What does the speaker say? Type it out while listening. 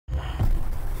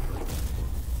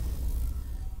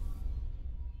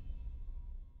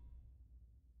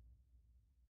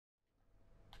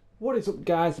What is up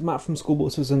guys, Matt from School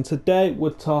Buses, and today we're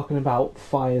talking about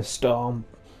Firestorm.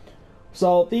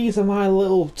 So these are my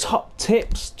little top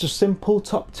tips, just simple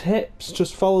top tips,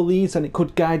 just follow these and it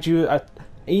could guide you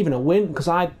even a win, because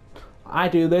I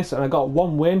do this and I got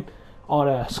one win on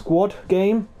a squad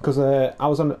game, because I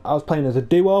was playing as a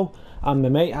duo and my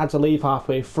mate had to leave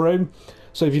halfway through.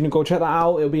 So if you can go check that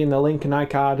out, it'll be in the link and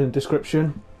iCard and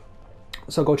description,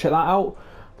 so go check that out.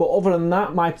 But other than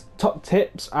that, my top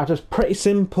tips are just pretty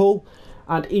simple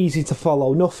and easy to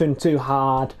follow, nothing too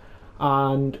hard,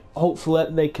 and hopefully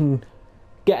they can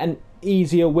get an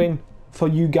easier win for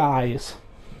you guys.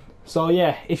 So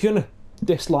yeah, if you're gonna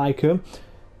dislike them,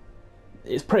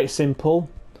 it's pretty simple,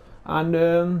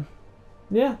 and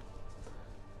yeah,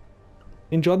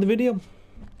 enjoy the video.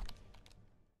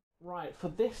 Right, for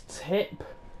this tip,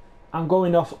 I'm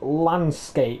going off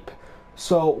landscape.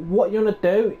 So what you want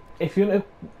to do, if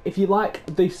you like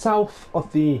the south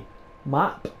of the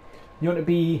map, you want to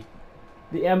be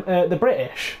the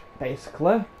British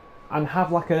basically, and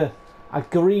have like a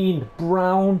green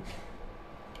brown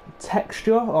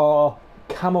texture or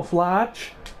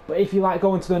camouflage. But if you like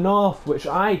going to the north, which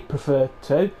I prefer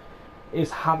to, is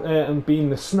have and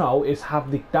being the snow, is have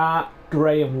the dark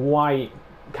grey and white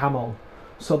camo.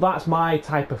 So that's my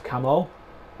type of camo,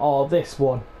 or this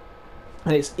one.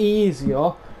 And it's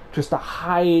easier just to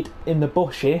hide in the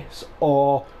bushes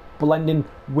or blend in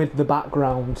with the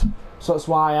background. So that's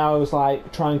why I was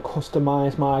like try and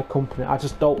customise my company. I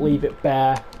just don't leave it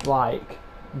bare like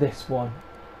this one.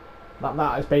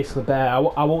 That is basically bare.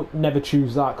 I won't never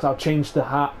choose that, because I'll change the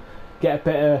hat, get a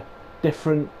bit of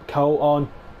different coat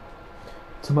on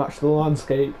to match the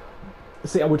landscape.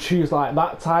 See, I would choose like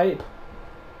that type,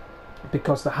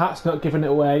 because the hat's not giving it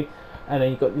away, and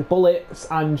then you've got your bullets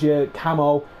and your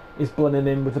camo is blending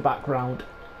in with the background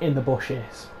in the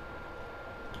bushes.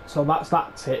 So that's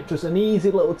that tip, just an easy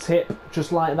little tip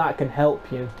just like that can help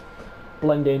you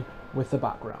blend in with the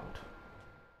background.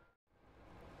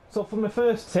 So for my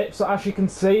first tip, so as you can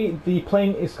see, the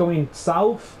plane is going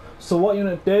south. So what you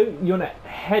want to do, you want to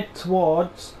head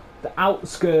towards the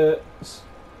outskirts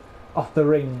of the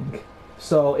ring.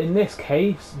 So in this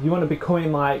case, you want to be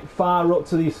coming like far up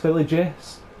to these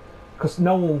villages, because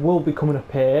no one will be coming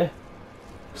up here.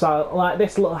 So like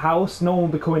this little house, no one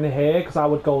will be coming here, because I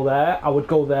would go there. I would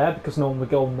go there because no one would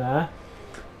go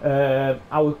there.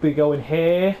 I would be going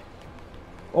here,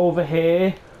 over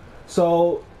here.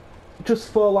 So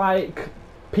just for like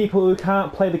people who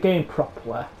can't play the game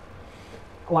properly,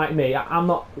 like me, I'm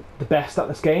not the best at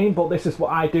this game, but this is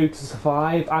what I do to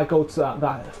survive. I go to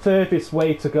that furthest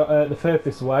way to go, the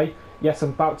furthest way. Yes,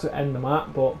 I'm about to end the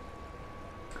map, but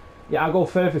yeah, I go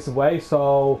furthest away.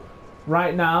 So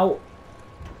right now,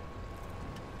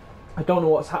 I don't know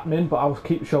what's happening, but I'll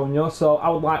keep showing you. So I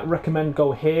would like recommend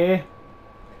go here,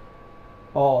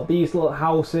 or these little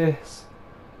houses.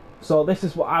 So this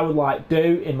is what I would like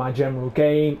do in my general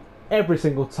game every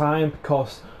single time,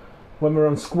 because when we're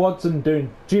on squads and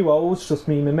doing duos, just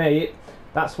me and my mate,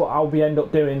 that's what I'll be end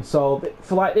up doing. So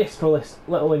for this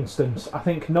little instance, I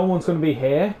think no one's going to be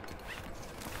here.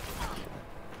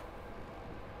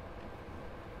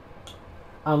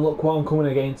 And look what I'm coming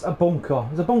against, a bunker.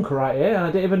 There's a bunker right here and I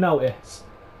didn't even notice.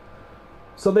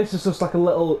 So this is just like a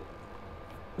little,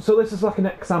 so this is like an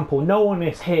example. No one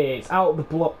is here, it's out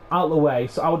of the way.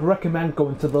 So I would recommend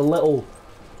going to the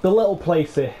little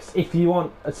places if you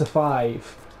want to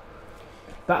survive.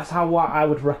 That's how I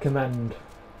would recommend.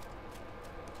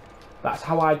 That's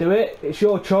how I do it. It's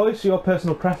your choice, your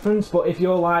personal preference, but if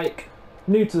you're like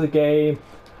new to the game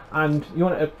and you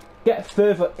want to get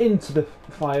further into the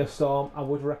Firestorm, I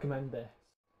would recommend this.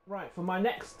 Right, for my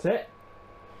next tip,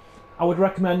 I would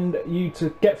recommend you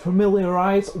to get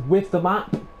familiarised with the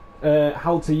map,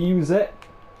 how to use it,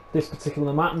 this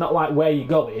particular map, not like where you're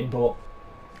going, but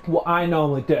what I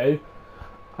normally do,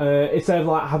 instead of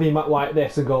like having a map like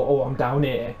this and go, oh, I'm down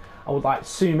here, I would like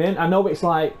zoom in. I know it's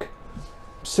like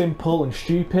simple and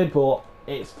stupid, but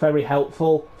it's very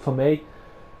helpful for me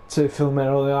to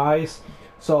familiarise.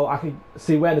 So I can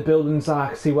see where the buildings are, I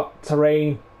can see what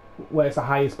terrain, where's the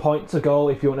highest point to go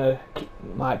if you want to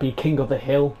like be king of the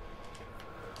hill.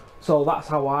 So that's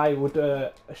how I would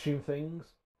assume things.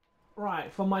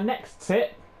 Right, for my next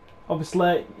tip,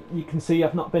 obviously you can see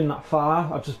I've not been that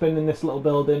far. I've just been in this little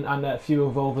building and a few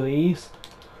of over these.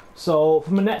 So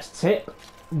for my next tip,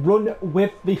 run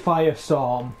with the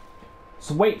Firestorm.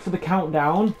 So wait for the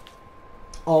countdown,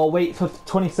 or wait for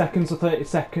 20 seconds or 30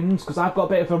 seconds, because I've got a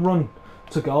bit of a run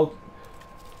to go.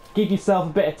 Give yourself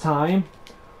a bit of time,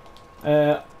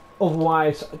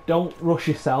 otherwise don't rush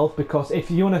yourself, because if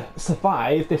you want to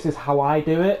survive, this is how I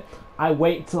do it. I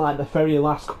wait till like the very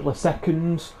last couple of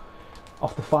seconds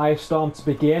of the firestorm to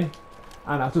begin,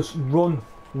 and I just run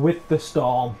with the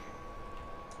storm.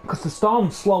 Because the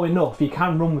storm's slow enough, you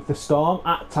can run with the storm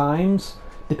at times,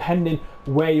 depending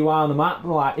where you are on the map.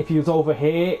 Like if you was over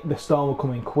here, the storm will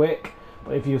come in quick,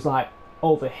 but if you was like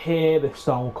over here, the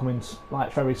storm will come in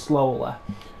like very slowly.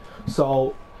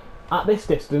 So at this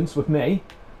distance with me,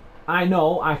 I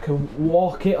know I can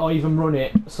walk it or even run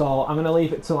it, so I'm going to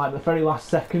leave it to like the very last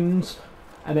seconds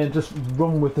and then just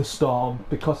run with the storm,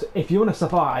 because if you want to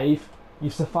survive, you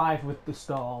survive with the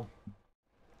storm.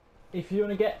 If you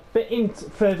want to get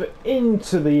further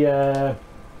into the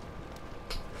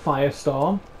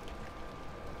firestorm,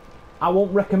 I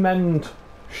won't recommend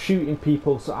shooting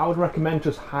people, so I would recommend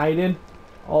just hiding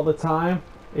all the time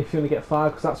if you want to get far,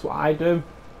 because that's what I do.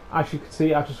 As you can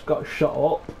see, I just got shot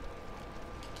up.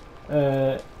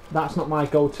 That's not my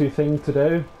go-to thing to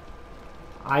do.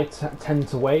 I tend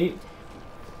to wait.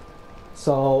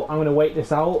 So I'm going to wait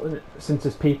this out, since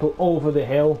there's people over the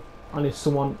hill and there's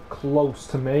someone close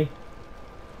to me.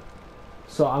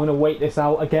 So I'm going to wait this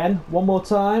out again, one more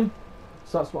time.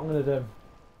 So that's what I'm going to do.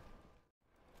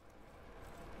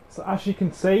 So as you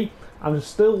can see, I'm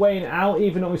just still waiting it out,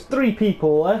 even though there's 3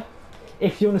 people left.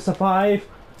 If you want to survive,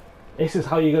 this is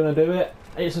how you're going to do it.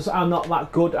 It's just I'm not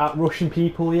that good at rushing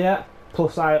people yet.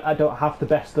 Plus I don't have the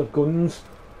best of guns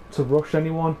to rush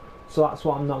anyone. So that's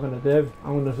what I'm not going to do.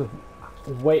 I'm going to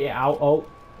just wait it out. Oh.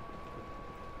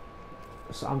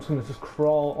 So I'm just going to just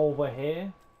crawl over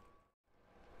here.